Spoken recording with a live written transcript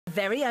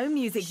very own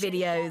music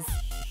videos.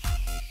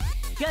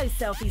 Go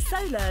Selfie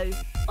solo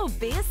or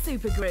be a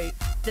supergroup.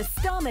 The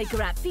Star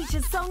Maker app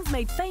features songs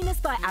made famous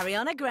by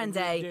Ariana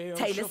Grande,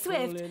 Taylor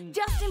Swift,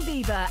 Justin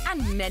Bieber,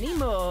 and many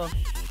more.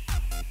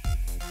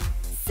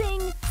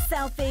 Sing,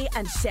 selfie,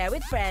 and share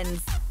with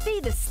friends. Be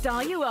the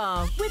star you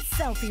are with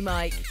Selfie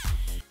Mic.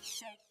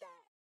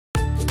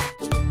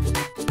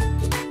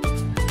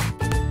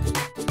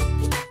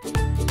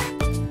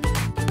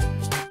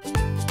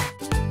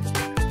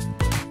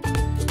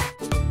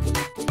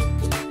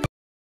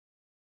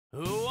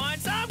 Who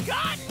wants some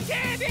cotton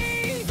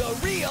candy? The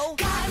real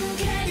Cotton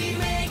Candy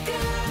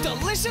Maker.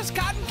 delicious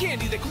cotton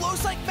candy that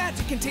glows like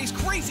magic and tastes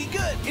crazy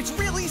good. It's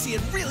real easy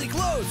and really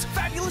glows.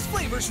 Fabulous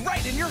flavors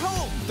right in your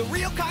home. The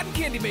real cotton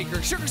candy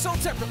maker. Sugar sold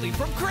separately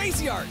from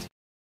Crazy Art.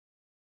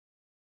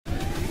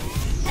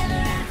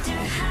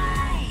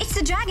 It's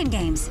the Dragon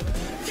Games.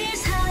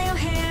 Fierce Holly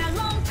O'Hare,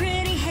 long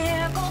pretty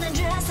hair, golden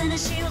dress and a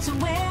shield to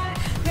wear.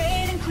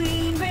 Raven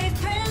Queen, brave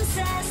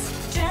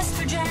princess, dressed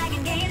for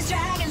Dragon Games.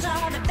 Dragons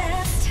are the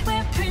best,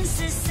 where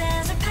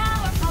princesses are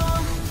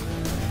powerful.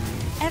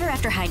 Ever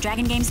After High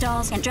Dragon Games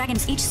dolls and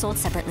dragons each sold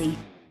separately.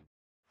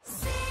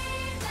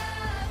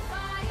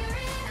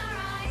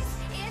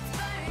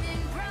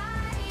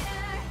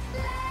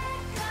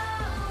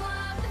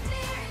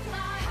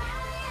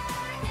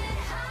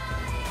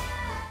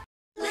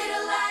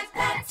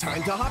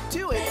 Time to hop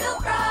to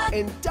it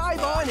and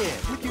dive on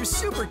in with your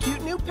super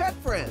cute new pet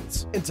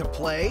friends and to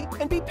play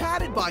and be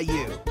patted by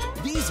you.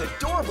 These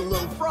adorable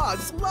little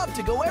frogs love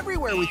to go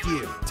everywhere with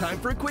you. Time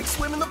for a quick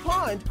swim in the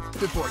pond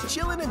before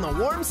chilling in the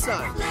warm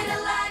sun.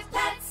 Little life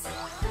pets,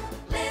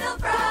 little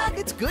frog.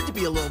 It's good to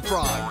be a little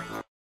frog.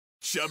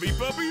 Chubby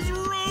Puppies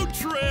Road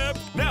Trip!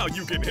 Now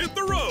you can hit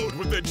the road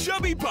with the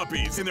Chubby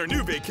Puppies in their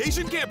new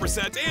vacation camper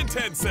set and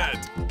tent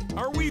set.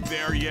 Are we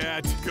there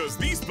yet? Cause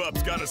these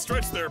pups gotta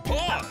stretch their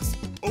paws.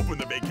 Open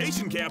the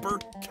vacation camper,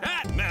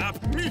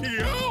 catnap,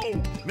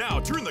 meow! Now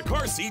turn the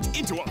car seat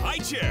into a high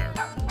chair.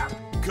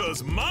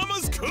 Cause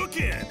Mama's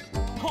cooking.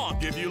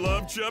 Honk if you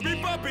love Chubby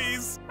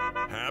Puppies.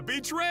 Happy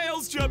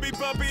trails, Chubby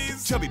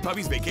Puppies! Chubby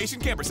Puppies vacation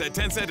camper set,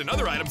 tent set, and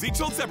other items each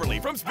sold separately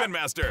from Spin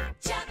Master.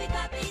 Chubby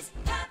puppies,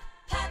 pop,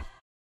 pop.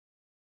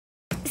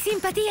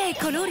 Simpatia e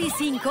colori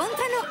si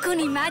incontrano con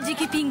i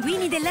magici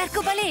pinguini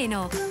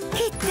dell'arcobaleno.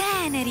 Che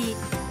teneri!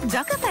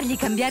 Gioca a fargli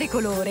cambiare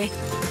colore.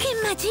 Che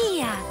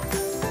magia!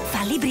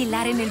 Falli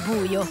brillare nel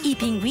buio. I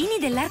pinguini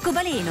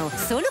dell'arcobaleno.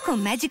 Solo con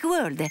Magic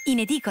World. In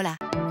edicola.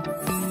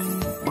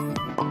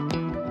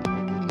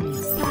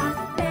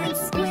 Pop and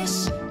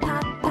squish,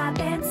 pop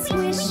and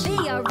squish.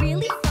 They are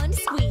really fun to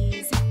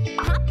squeeze.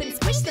 Pop and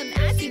squish them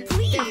as you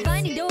please.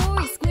 Finding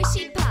Dory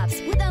squishy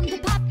pops. With them the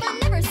pop fun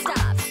never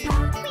stops.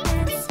 Pop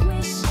and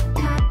squish,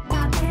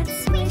 pop and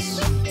squish.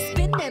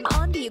 Spin them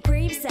on the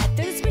aquarium set.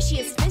 They're the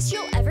squishiest fish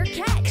you'll ever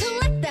catch.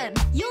 Collect them,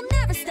 you'll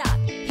never stop.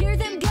 Hear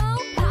them go,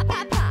 pop,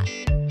 pop, pop.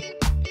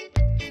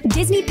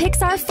 Disney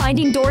Pixar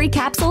Finding Dory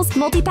capsules,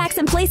 multi-packs,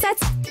 and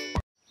playsets.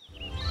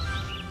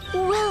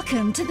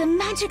 Welcome to the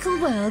magical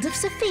world of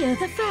Sophia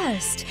the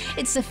First.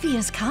 It's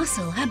Sophia's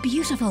castle, her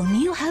beautiful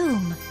new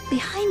home.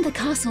 Behind the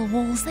castle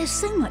walls, there's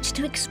so much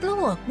to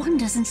explore.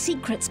 Wonders and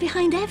secrets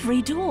behind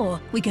every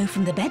door. We go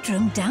from the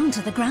bedroom down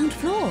to the ground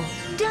floor.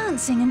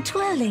 Dancing and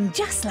twirling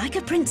just like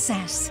a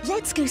princess.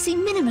 Let's go see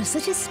Minimus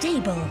at his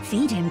stable.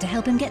 Feed him to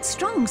help him get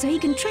strong so he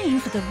can train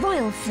for the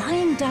Royal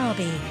Flying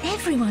Derby.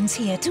 Everyone's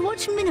here to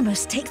watch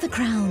Minimus take the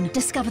crown.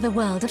 Discover the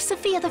world of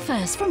Sophia the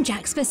First from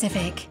Jakks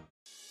Pacific.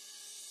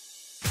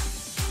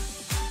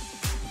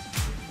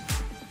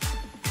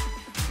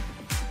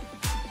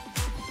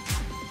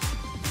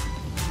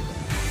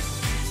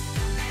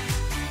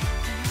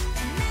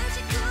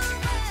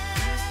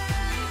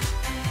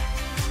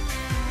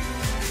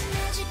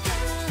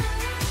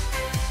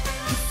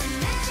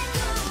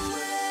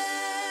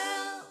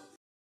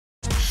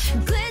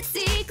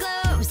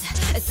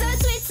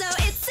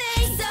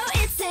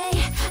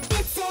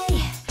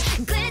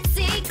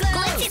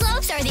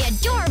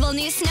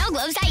 New snow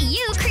globes that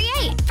you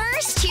create.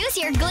 First, choose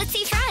your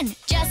glitzy friend.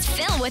 Just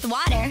fill with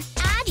water.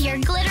 Add your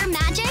glitter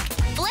magic,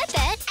 flip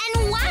it,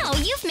 and wow,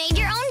 you've made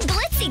your own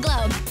glitzy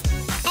globe.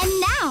 And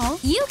now,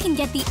 you can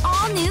get the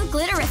all-new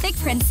glitterific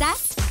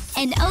princess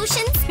and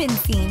ocean spin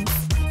scenes.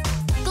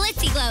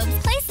 Glitzy globes,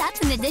 play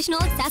sets, and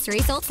additional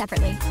accessories sold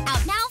separately.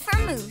 Out now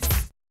from Moose.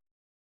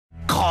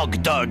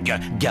 Croque-Dog,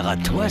 gare à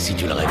toi si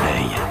tu le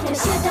réveilles.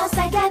 Monsieur dans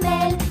sa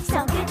gamelle,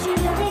 sans que tu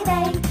le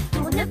réveilles.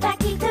 Pour ne pas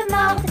qu'il te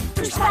morde,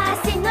 touche pas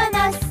à ses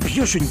nonos.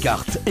 Pioche une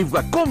carte et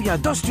vois combien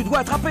d'os tu dois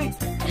attraper.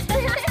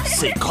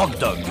 C'est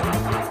Croque-Dog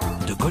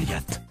de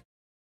Goliath.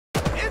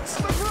 It's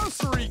the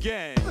grocery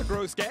gang. The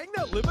gross gang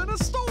that live in a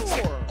store.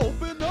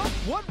 Open up,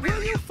 what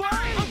will you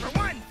find? Over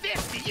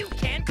 150 you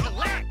can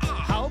collect.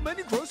 How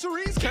many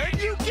groceries can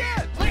you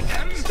get? Click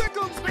 'em, Stick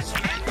 'em, squish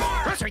 'em, and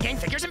more. Grocery gang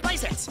figures and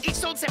playsets, each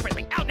sold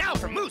separately. Out now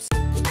from Moose.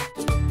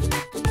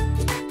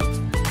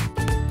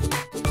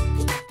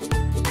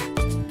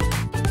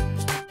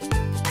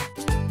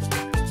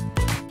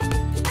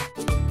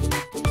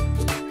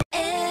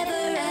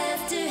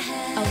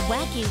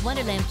 Wacky,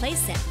 Wonderland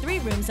playset. 3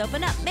 rooms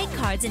open up. Make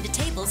cards into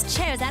tables,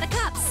 chairs out of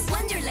cups.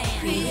 Wonderland.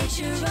 Create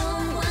your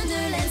own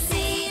Wonderland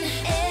scene.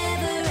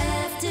 Ever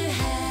after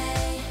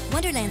high.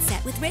 Wonderland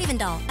set with Raven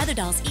doll. Other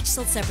dolls each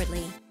sold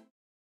separately.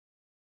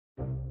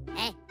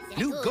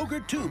 New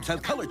Go-Gurt tubes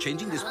have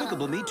color-changing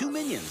Despicable Me 2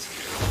 minions.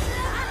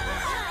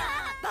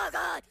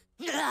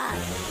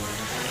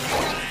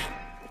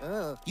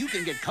 You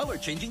can get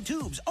color-changing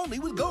tubes only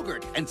with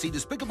Go-Gurt and see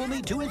Despicable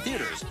Me 2 in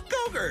theaters.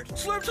 Go-Gurt!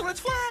 Slurp till it's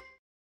flat!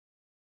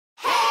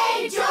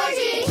 Hey,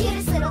 Georgie!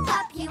 Cutest little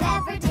pup you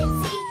ever did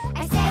see.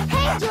 I say,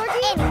 hey,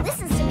 Georgie! And he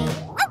listens to me.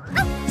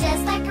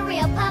 Just like a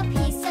real pup,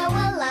 he's so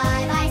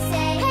alive. I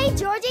say, hey,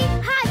 Georgie,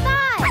 high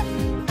five!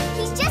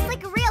 He's just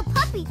like a real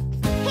puppy.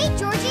 Hey,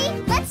 Georgie,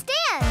 let's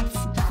dance!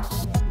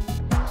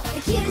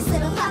 The cutest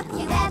little pup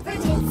you ever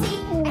did see.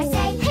 I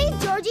say, hey,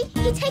 Georgie,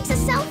 he takes a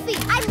selfie.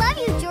 I love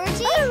you,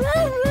 Georgie!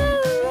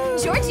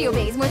 Georgie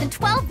obeys more than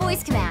 12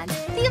 voice commands.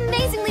 The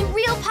amazingly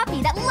real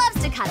puppy that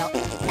loves to cuddle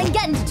and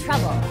get into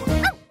trouble.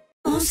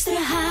 Monster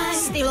High.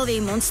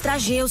 Stylový monstra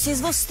žijou si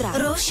z vostra.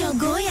 Rochelle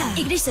Goya.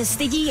 I když se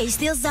stydí, jej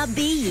styl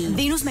zabíjí.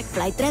 Venus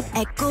McFlytrap,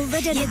 Echo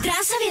vedena. Je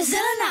drásavě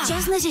zelená.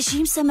 Čas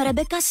neřeším, jsem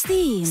Rebecca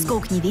Steam.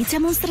 Zkoukni více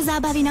monster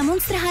zábavy na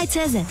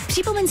monsterhigh.cz.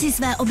 Připomeň si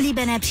své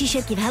oblíbené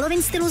příšerky v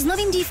Halloween stylu s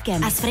novým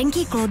dívkem. A s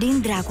Frankie,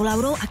 Claudine,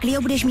 Draculaurou a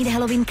Cleo budeš mít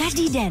Halloween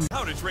každý den.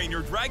 How to Train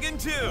Your Dragon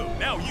 2.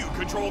 Now you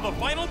control the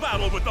final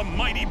battle with the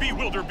mighty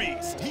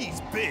Bewilderbeast.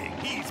 He's big,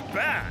 he's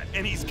bad,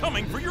 and he's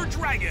coming for your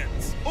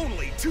dragons.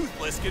 Only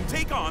Toothless can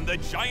take on the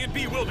giant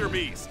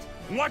Bewilderbeast.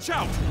 Watch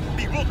out!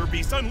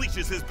 Bewilderbeast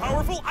unleashes his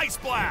powerful Ice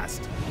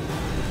Blast.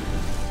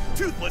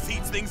 Toothless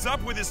heats things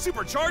up with his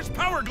supercharged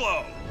Power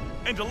Glow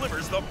and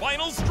delivers the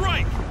final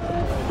strike.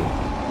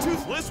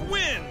 Toothless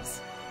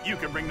wins. You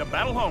can bring the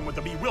battle home with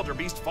the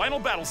Bewilderbeast Final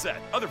Battle Set.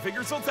 Other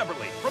figures sold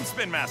separately from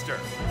Spin Master.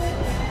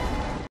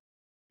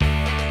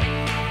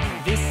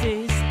 This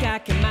is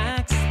Kaka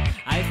Max.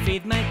 I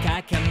feed my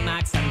Kaka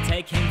Max and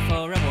take him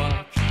for a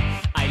walk.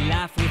 I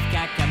laugh with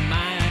Kaka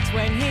Max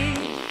when he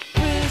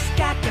poos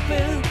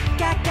Kaka-poo,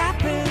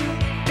 Kaka-poo.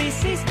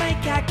 This is my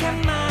Kaka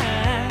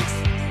Max.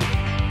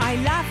 I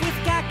laugh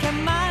with Kaka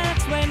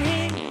Max when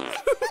he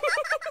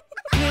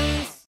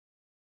poos.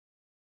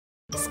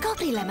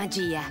 Scopri la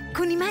magia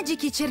con i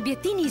magici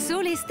cerbiettini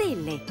Sole e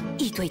Stelle.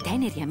 I tuoi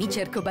teneri amici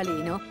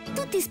arcobaleno,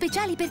 tutti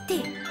speciali per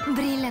te.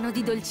 Brillano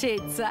di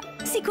dolcezza,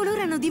 si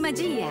colorano di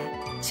magia.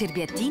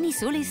 Cerbiettini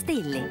Sole e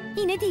Stelle,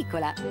 in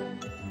edicola.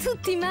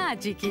 Tutti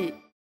magici.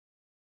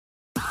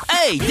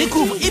 Hey,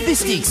 découvre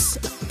Epistix,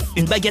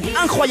 une baguette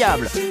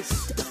incroyable.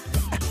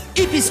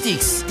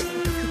 Epistix,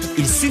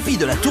 il suffit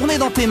de la tourner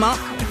dans tes mains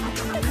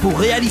pour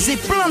réaliser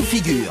plein de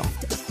figures.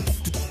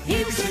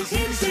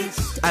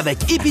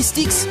 Avec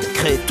Epistix,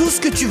 crée tout ce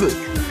que tu veux.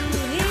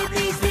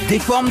 Des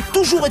formes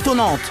toujours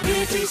étonnantes.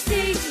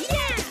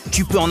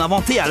 Tu peux en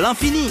inventer à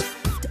l'infini.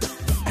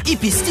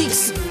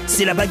 Epistix,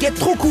 c'est la baguette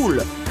trop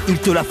cool. Il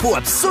te la faut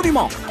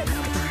absolument.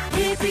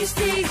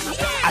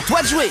 À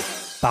toi de jouer,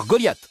 par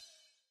Goliath.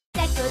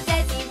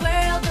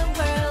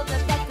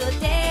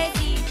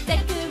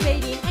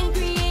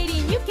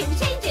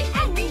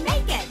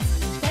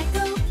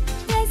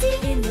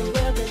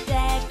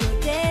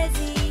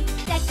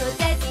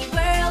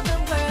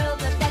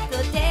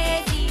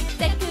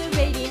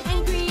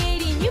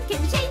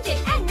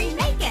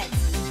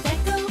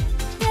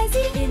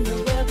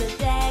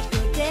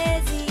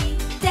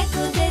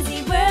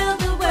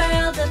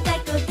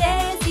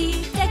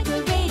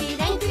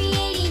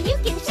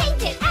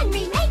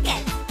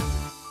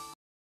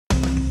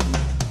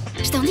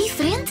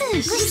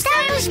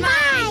 Gostamos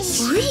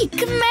mais! Ui,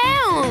 que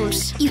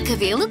mãos! E o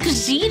cabelo, que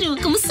giro!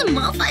 Como se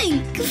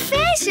movem! Que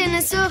fecha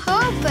na sua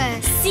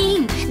roupa!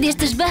 Sim,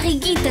 destas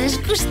barriguitas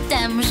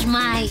gostamos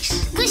mais!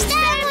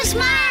 Gostamos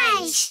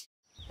mais!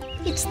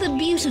 It's the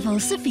beautiful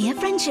Sophia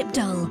friendship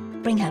doll.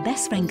 Bring her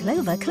best friend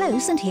Clover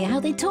close and hear how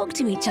they talk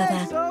to each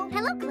other.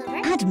 Hello,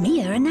 Clover. Add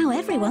Mia and now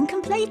everyone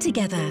can play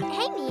together.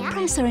 Hey, Mia.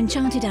 Press her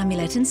enchanted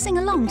amulet and sing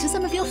along to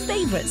some of your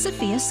favourite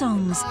Sophia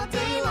songs. All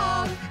day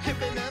long.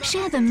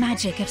 Share the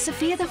magic of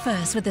Sophia the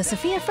First with the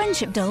Sophia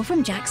friendship doll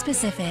from Jack's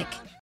Pacific.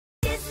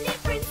 Disney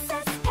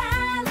Princess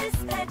Palace,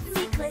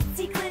 Petsy,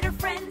 Glitzy, Glitter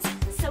Friends,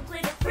 so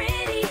glitter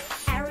pretty.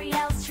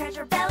 Ariel's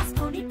Treasure Bells,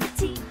 Pony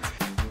Petite,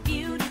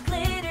 Beauty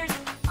Glitters,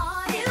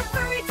 all new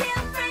furry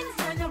tail friends.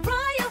 Join the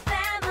royal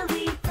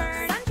family.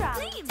 Fern, Sundrop,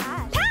 Gleam,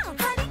 Pound,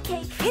 Honey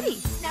Cake, Kitty.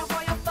 Now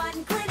royal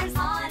fun glitters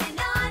on and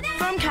on.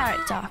 From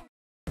KRE-O.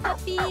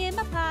 Puppy in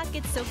my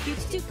pocket, so cute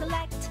to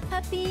collect.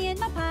 Puppy in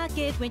my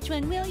pocket, which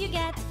one will you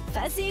get?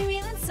 Fuzzy,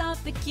 real and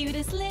soft, the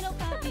cutest little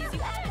puppies you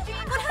ever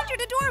dreamed.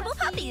 100 adorable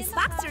puppies!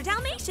 Boxer,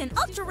 Dalmatian,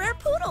 Ultra Rare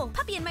Poodle,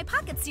 Puppy in My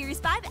Pocket Series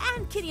 5,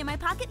 and Kitty in My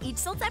Pocket, each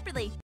sold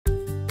separately.